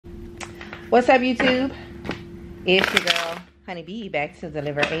What's up, YouTube? It's your girl Honei.B back to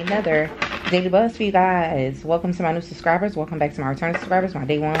deliver another daily buzz for you guys. Welcome to my new subscribers. Welcome back to my returning subscribers, my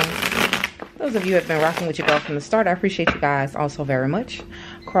day ones. Those of you who have been rocking with your girl from the start, I appreciate you guys also very much.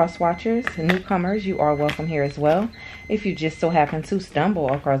 Cross watchers, newcomers, you are welcome here as well. If you just so happen to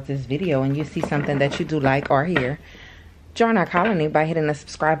stumble across this video and you see something that you do like or hear, join our colony by hitting the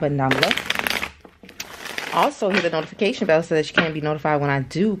subscribe button down below. Also, hit the notification bell so that you can be notified when I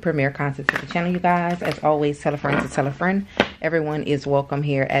do premiere content to the channel, you guys. As always, tell a friend to tell a friend. Everyone is welcome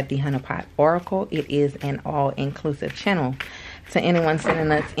here at the Honei.Pot Oracle. It is an all-inclusive channel. To anyone sending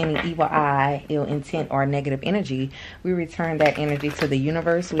us any evil eye, ill intent, or negative energy, we return that energy to the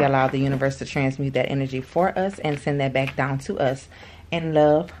universe. We allow the universe to transmute that energy for us and send that back down to us in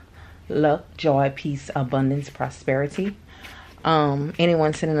love, luck, joy, peace, abundance, prosperity.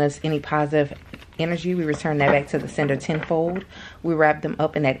 Anyone sending us any positive energy, we return that back to the sender tenfold. We wrap them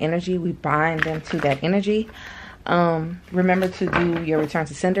up in that energy. We bind them to that energy. Remember to do your return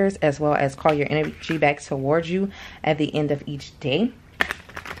to senders as well as call your energy back towards you at the end of each day.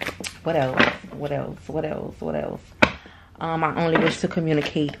 What else? I only wish to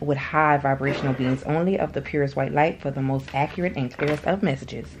communicate with high vibrational beings only of the purest white light for the most accurate and clearest of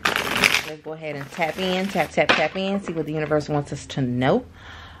messages. Let's go ahead and tap in, tap in, see what the universe wants us to know.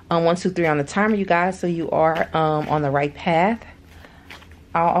 1, 2, 3 on the timer, you guys, so you are on the right path.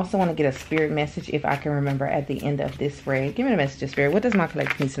 I also want to get a spirit message if I can remember at the end of this spread. Give me a message of spirit. What does my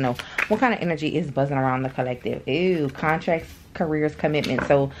collective need to know? What kind of energy is buzzing around the collective? Ew, contracts, careers, commitment.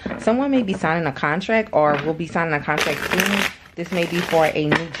 So someone may be signing a contract or will be signing a contract soon. This may be for a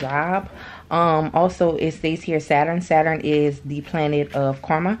new job. Also, it states here Saturn. Saturn is the planet of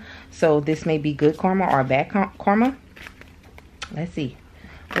karma. So this may be good karma or bad karma. Let's see.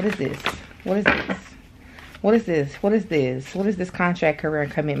 What is this? What is this? What is this? What is this? What is this contract, career,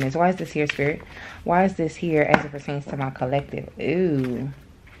 and commitments? Why is this here, Spirit? Why is this here as it pertains to my collective? Ooh.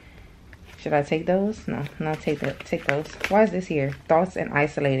 Should I take those? No, not take those. Why is this here? Thoughts and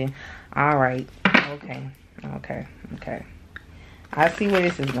isolating. All right. Okay. I see where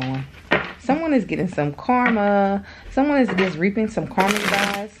this is going. Someone is getting some karma. Someone is just reaping some karma, you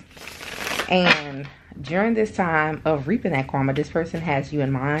guys. And during this time of reaping that karma, this person has you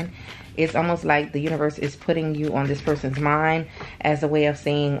in mind. It's almost like the universe is putting you on this person's mind as a way of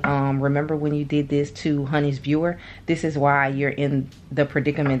saying, remember when you did this to Honey's viewer? This is why you're in the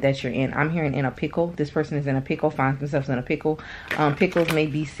predicament that you're in. I'm hearing in a pickle. This person is in a pickle, finds themselves in a pickle. Pickles may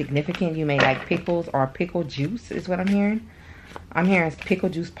be significant. You may like pickles or pickle juice is what I'm hearing. I'm hearing pickle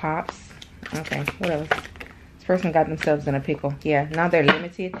juice pops. Okay, what else? This person got themselves in a pickle. Yeah, now they're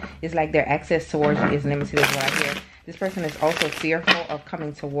limited. It's like their access towards you is limited is what I hear. This person is also fearful of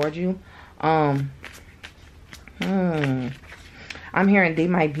coming towards you. I'm hearing they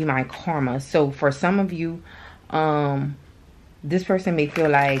might be my karma. So for some of you, this person may feel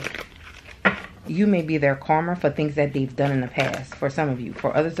like you may be their karma for things that they've done in the past. For some of you.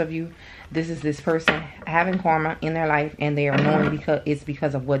 For others of you, this is this person having karma in their life and they are knowing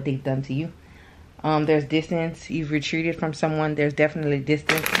because of what they've done to you. There's distance. You've retreated from someone. There's definitely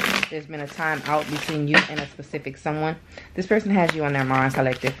distance. There's been a time out between you and a specific someone. This person has you on their mind,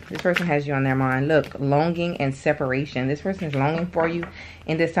 collective. This person has you on their mind. Look, longing and separation. This person is longing for you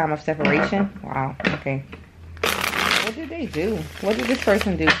in this time of separation. Wow. Okay. What did they do? What did this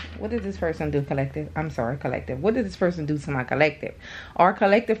person do? What did this person do, collective? I'm sorry, collective. What did this person do to my collective? Or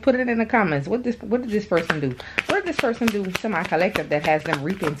collective, put it in the comments. What did this person do? What did this person do to my collective that has them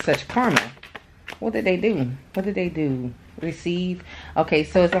reaping such karma? What did they do? What did they do? Receive. Okay,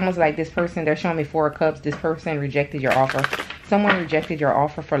 so it's almost like this person, they're showing me 4 of Cups. This person rejected your offer. Someone rejected your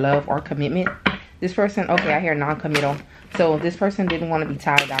offer for love or commitment. This person, okay, I hear non-committal. So this person didn't want to be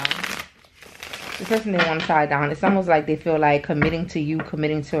tied down. This person didn't want to tie down. It's almost like they feel like committing to you,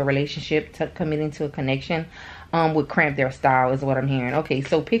 committing to a relationship, committing to a connection would cramp their style is what I'm hearing. Okay,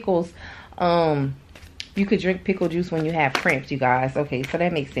 so pickles, you could drink pickle juice when you have cramps, you guys. Okay, so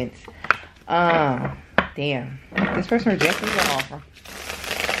that makes sense. Damn. This person rejected your offer.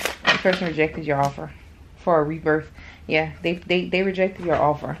 This person rejected your offer for a rebirth. Yeah, they rejected your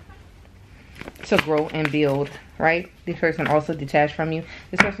offer to grow and build, right? This person also detached from you.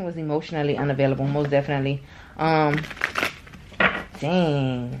 This person was emotionally unavailable, most definitely. Dang.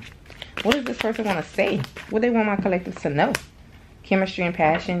 What does this person want to say? What do they want my collective to know? Chemistry and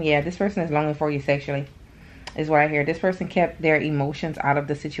passion. Yeah, this person is longing for you sexually. Is what I hear. This person kept their emotions out of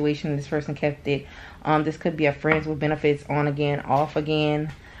the situation. This person kept it. This could be a friends with benefits, on again, off again.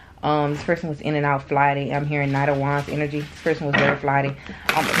 This person was in and out flighty. I'm hearing Knight of Wands energy. This person was very flighty.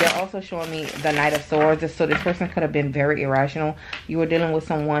 They're also showing me the Knight of Swords. So this person could have been very irrational. You were dealing with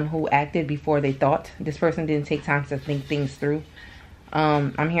someone who acted before they thought. This person didn't take time to think things through.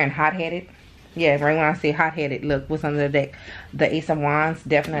 I'm hearing hot-headed. Yeah, right when I say hot-headed, look what's under the deck. The Ace of Wands,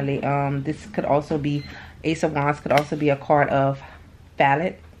 definitely. This could also be, Ace of Wands could also be a card of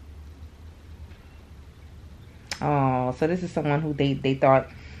ballot. Oh, so this is someone who they thought.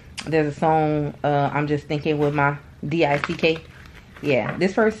 There's a song, I'm just thinking with my DICK. Yeah,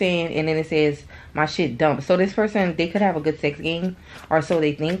 this person, and then it says, my shit dump. So this person, they could have a good sex game, or so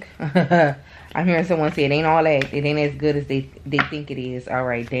they think. I'm hearing someone say it ain't all that. It ain't as good as they think it is. All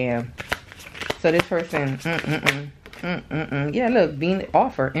right, damn. So this person, yeah, look, being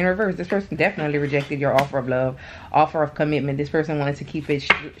offered in reverse. This person definitely rejected your offer of love, offer of commitment. This person wanted to keep it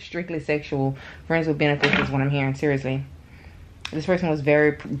strictly sexual. Friends with benefits is what I'm hearing, seriously. This person was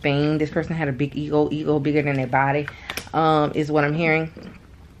very vain. This person had a big ego bigger than their body, is what I'm hearing.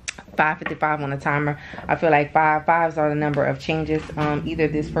 5:55 on the timer. I feel like fives are the number of changes. Either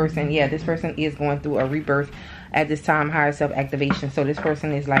this person, yeah, this person is going through a rebirth at this time, higher self activation. So this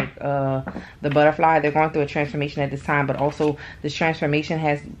person is like the butterfly. They're going through a transformation at this time, but also this transformation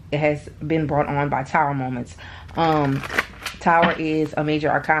has been brought on by tower moments. Tower is a major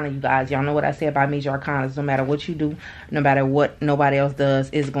arcana, you guys. Y'all know what I say about major arcanas. No matter what you do, no matter what nobody else does,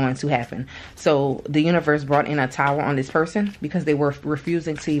 is going to happen. So the universe brought in a tower on this person because they were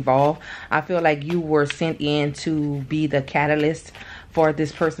refusing to evolve. I feel like you were sent in to be the catalyst for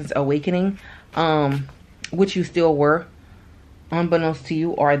this person's awakening, which you still were. Unbeknownst to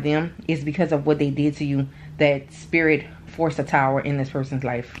you or them, is because of what they did to you that spirit forced a tower in this person's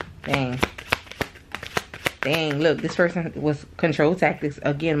life. Dang. Dang, look, this person was control tactics.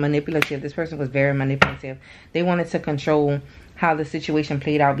 Again, manipulative. This person was very manipulative. They wanted to control how the situation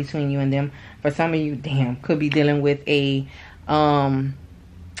played out between you and them. For some of you, damn, could be dealing with a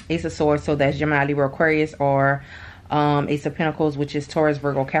Ace of Swords. So that's Gemini, Libra, Aquarius, or Ace of Pentacles, which is Taurus,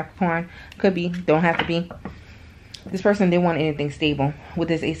 Virgo, Capricorn. Could be, don't have to be. This person didn't want anything stable. With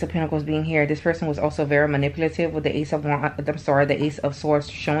this Ace of Pentacles being here, this person was also very manipulative with the Ace of the Ace of Swords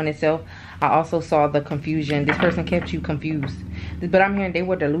showing itself. I also saw the confusion. This person kept you confused. But I'm hearing they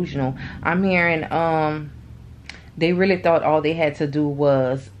were delusional. I'm hearing they really thought all they had to do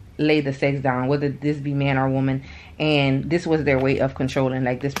was lay the sex down, whether this be man or woman, and this was their way of controlling.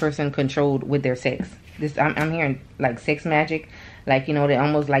 Like this person controlled with their sex. This I'm hearing like sex magic. Like, you know, they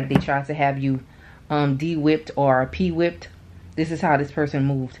almost like they tried to have you D-whipped or P-whipped. This is how this person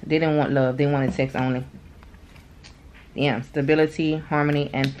moved. They didn't want love. They wanted sex only. Yeah, stability, harmony,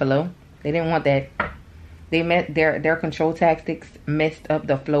 and flow. They didn't want that. They met their control tactics messed up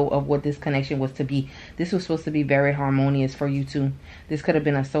the flow of what this connection was to be. This was supposed to be very harmonious for you two. This could have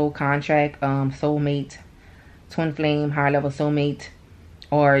been a soul contract, soulmate, twin flame, higher level soulmate,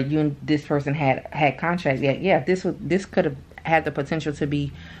 or you and this person had contract. Yeah, this could have had the potential to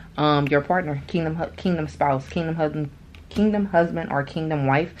be your partner, kingdom spouse, kingdom husband, or kingdom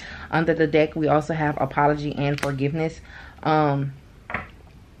wife. Under the deck, we also have apology and forgiveness.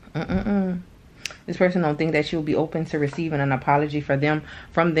 This person don't think that you'll be open to receiving an apology from them.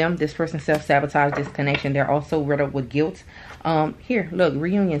 This person self-sabotaged this connection. They're also riddled with guilt. Here, look,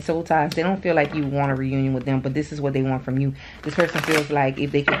 reunion, soul ties. They don't feel like you want a reunion with them, but this is what they want from you. This person feels like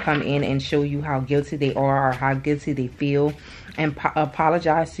if they could come in and show you how guilty they are or how guilty they feel and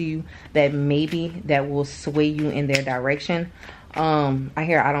apologize to you, that maybe that will sway you in their direction. I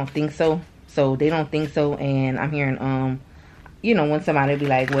hear I don't think so. So they don't think so, and I'm hearing you know, when somebody be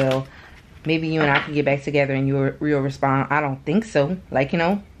like, well, maybe you and I can get back together, and you'll respond, I don't think so. Like, you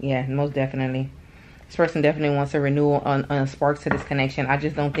know, yeah, most definitely. This person definitely wants a renewal on sparks to this connection. I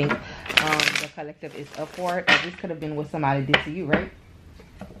just don't think the collective is up for it. This could have been what somebody did to you, right?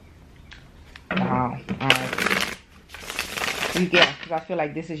 Wow. All right. Yeah, because I feel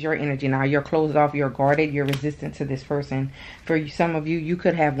like this is your energy now. You're closed off, you're guarded, you're resistant to this person. For some of you, you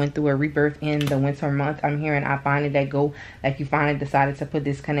could have went through a rebirth in the winter month. I'm hearing I finally let go. Like you finally decided to put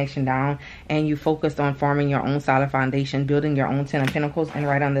this connection down, and you focused on forming your own solid foundation, building your own 10 of Pentacles, and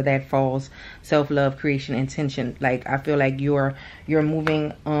right under that falls self-love, creation, intention. Like I feel like you're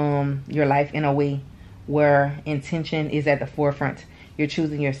moving your life in a way where intention is at the forefront. You're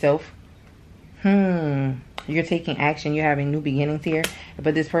choosing yourself. You're taking action. You're having new beginnings here.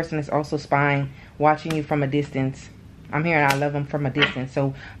 But this person is also spying, watching you from a distance. I'm hearing I love them from a distance.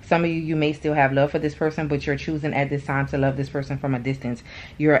 So some of you may still have love for this person, but you're choosing at this time to love this person from a distance.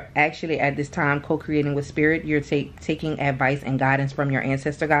 You're actually at this time co-creating with spirit. You're taking advice and guidance from your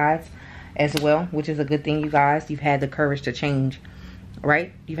ancestor guides as well, which is a good thing, you guys. You've had the courage to change.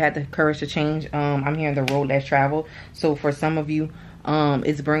 right? You've had the courage to change. I'm hearing the road less traveled. So for some of you,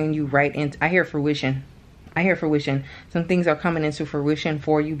 it's bringing you right into, I hear fruition. I hear fruition. Some things are coming into fruition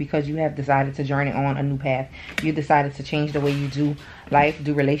for you because you have decided to journey on a new path. You decided to change the way you do life,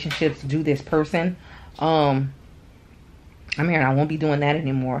 do relationships, do this person. I'm hearing I won't be doing that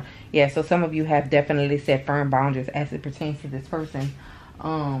anymore. Yeah, so some of you have definitely set firm boundaries as it pertains to this person.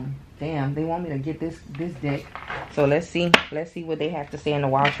 Damn, they want me to get this deck. So let's see what they have to say in the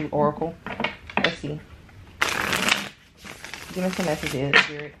Wild Truth Oracle. Let's see. Give me some messages,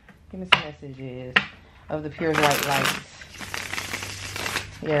 Spirit. Give me some messages of the pure white lights.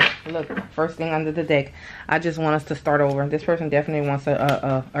 Yeah, look, first thing under the deck. I just want us to start over. This person definitely wants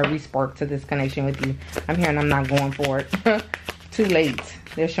a respark to this connection with you. I'm hearing I'm not going for it. Too late.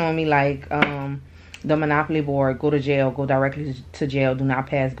 They're showing me like the Monopoly board. Go to jail. Go directly to jail. Do not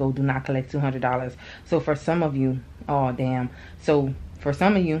pass go. Do not collect $200. So for some of you, oh damn. So for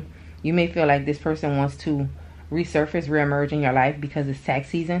some of you, you may feel like this person wants to resurface, reemerge in your life because it's tax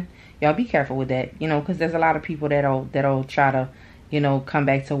season. Y'all be careful with that, you know, because there's a lot of people that'll try to, you know, come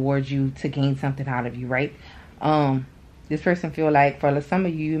back towards you to gain something out of you, right? This person feel like for some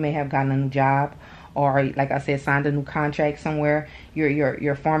of you, you may have gotten a new job, or like I said, signed a new contract somewhere.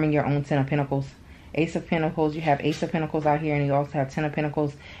 You're forming your own 10 of Pentacles. Ace of Pentacles, you have Ace of Pentacles out here, and you also have 10 of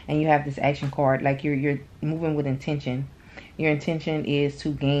Pentacles, and you have this action card. Like you're moving with intention. Your intention is to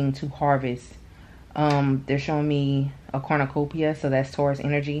gain, to harvest. They're showing me a cornucopia, so that's Taurus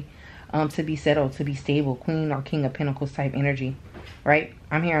energy. To be settled, to be stable, Queen or King of Pentacles type energy, right?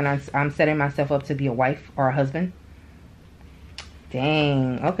 I'm hearing I'm setting myself up to be a wife or a husband.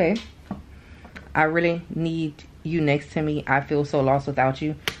 Dang, okay. I really need you next to me. I feel so lost without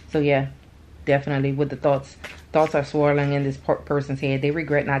you. So yeah, definitely with the thoughts are swirling in this person's head. They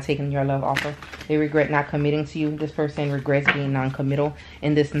regret not taking your love offer. They regret not committing to you. This person regrets being non-committal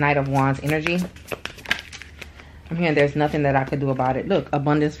in this Knight of Wands energy. I'm hearing there's nothing that I could do about it. Look,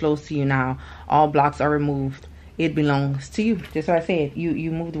 abundance flows to you now. All blocks are removed. It belongs to you. That's what I said.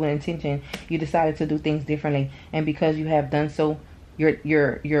 You moved with intention. You decided to do things differently. And because you have done so,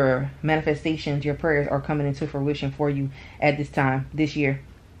 your manifestations, your prayers are coming into fruition for you at this time, this year.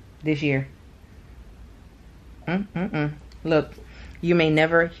 Look, you may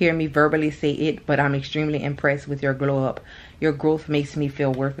never hear me verbally say it, but I'm extremely impressed with your glow up. Your growth makes me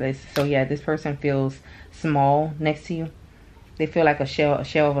feel worthless. So yeah, this person feels small next to you. They feel like a shell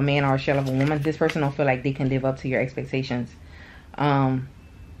of a man or a shell of a woman. This person don't feel like they can live up to your expectations.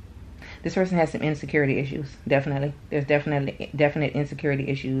 This person has some insecurity issues. Definitely. There's definite insecurity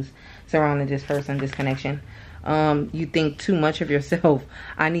issues surrounding this person, this connection. You think too much of yourself.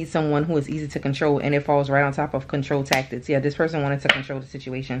 I need someone who is easy to control, and it falls right on top of control tactics. Yeah, this person wanted to control the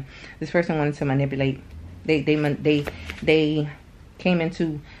situation. This person wanted to manipulate. They came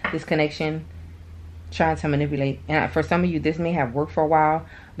into this connection trying to manipulate. And for some of you, this may have worked for a while,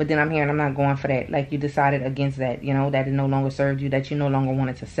 but then I'm hearing I'm not going for that. Like you decided against that, you know, that it no longer served you, that you no longer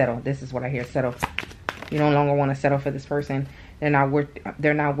wanted to settle. This is what I hear, settle. You no longer want to settle for this person. They're not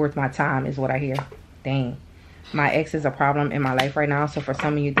worth my time is what I hear. Dang. My ex is a problem in my life right now. So for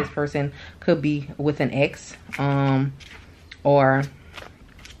some of you, this person could be with an ex. Or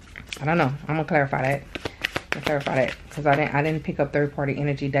I don't know. I'm gonna clarify that. Because I didn't pick up third-party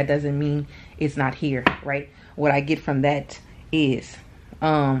energy. That doesn't mean it's not here, right? What I get from that is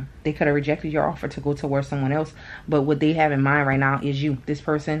they could have rejected your offer to go towards someone else, but what they have in mind right now is you. This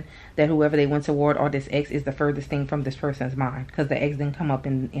person, that whoever they went toward, or this ex, is the furthest thing from this person's mind, because the ex didn't come up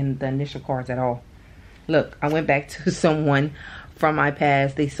in the initial cards at all. Look, I went back to someone from my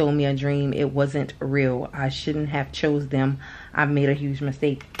past. They sold me a dream. It wasn't real. I shouldn't have chose them. I've made a huge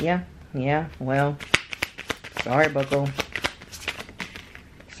mistake. Yeah, well, sorry, bucko.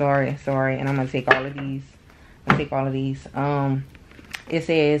 Sorry. And I'm going to take all of these. It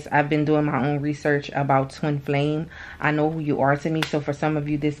says, I've been doing my own research about twin flame. I know who you are to me. So for some of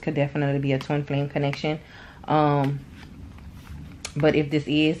you, this could definitely be a twin flame connection. But if this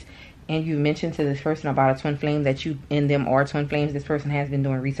is, and you mentioned to this person about a twin flame, that you and them are twin flames, this person has been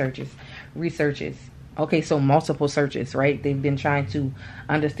doing researches. Okay, so multiple searches, right? They've been trying to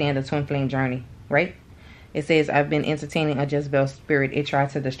understand the twin flame journey, right? It says, I've been entertaining a Jezebel spirit. It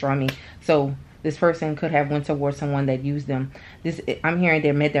tried to destroy me. So this person could have went towards someone that used them. I'm hearing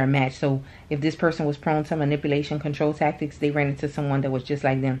they met their match. So if this person was prone to manipulation, control tactics, they ran into someone that was just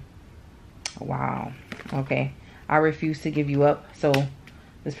like them. Wow. Okay. I refuse to give you up. So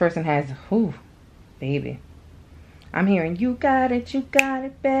this person has, baby. I'm hearing, you got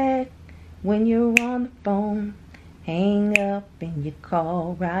it back when you're on the phone. Hang up and you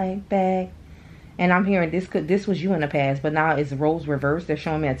call right back. And I'm hearing this was you in the past, but now it's roles reversed. They're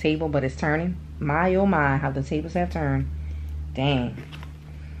showing me a table, but it's turning. My oh my, how the tables have turned. Dang.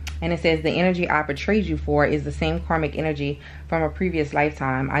 And it says the energy I portrayed you for is the same karmic energy from a previous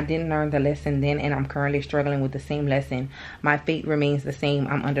lifetime. I didn't learn the lesson then, and I'm currently struggling with the same lesson. My fate remains the same.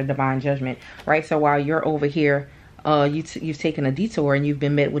 I'm under divine judgment. Right? So while you're over here, you've taken a detour and you've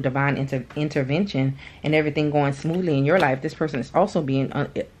been met with divine intervention and everything going smoothly in your life, this person is also being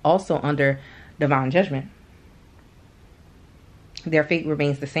also under divine judgment. Their fate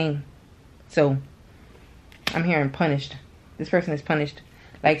remains the same. So I'm hearing punished. This person is punished.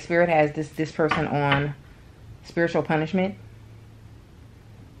 Like Spirit has this person on spiritual punishment.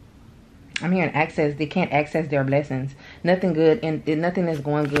 I'm hearing access. They can't access their blessings. Nothing good and nothing is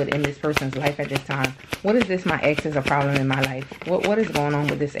going good in this person's life at this time. What is this? My ex is a problem in my life. What is going on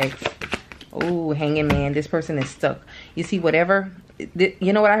with this ex? Oh, hanging man. This person is stuck. You see, whatever.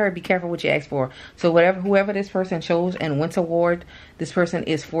 You know what I heard? Be careful what you ask for. So whoever this person chose and went toward, this person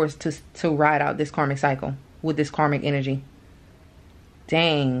is forced to ride out this karmic cycle with this karmic energy.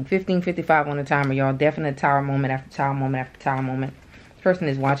 Dang, 15:55 on the timer, y'all. Definite tower moment after tower moment after tower moment. This person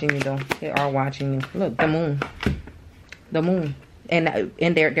is watching you, though. They are watching you. Look, the moon. The moon. And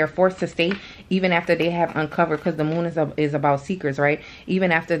they're forced to stay even after they have uncovered, because the moon is about secrets, right?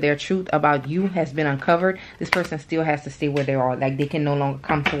 Even after their truth about you has been uncovered, this person still has to stay where they are. Like, they can no longer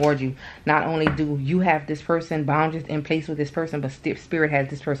come towards you. Not only do you have this person, boundaries in place with this person, but Spirit has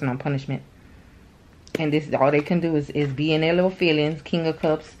this person on punishment. And this, all they can do is be in their little feelings. King of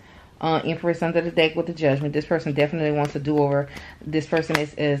Cups, Empress under the deck with the Judgment. This person definitely wants a do-over. This person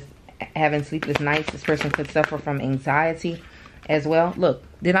is having sleepless nights. This person could suffer from anxiety as well. Look,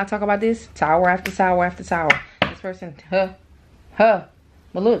 did I talk about this? Tower after tower after tower. This person, but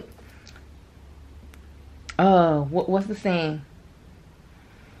look. What's the saying?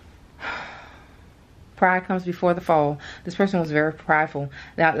 Pride comes before the fall. This person was very prideful.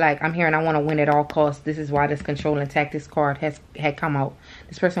 That, like, I'm hearing, I want to win at all costs. This is why this controlling tactics card had come out.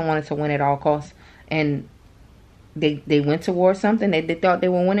 This person wanted to win at all costs, and they went towards something they thought they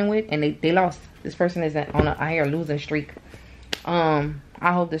were winning with, and they lost. This person is on a, I hear, losing streak. I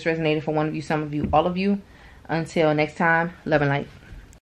hope this resonated for one of you, some of you, all of you. Until next time, love and light.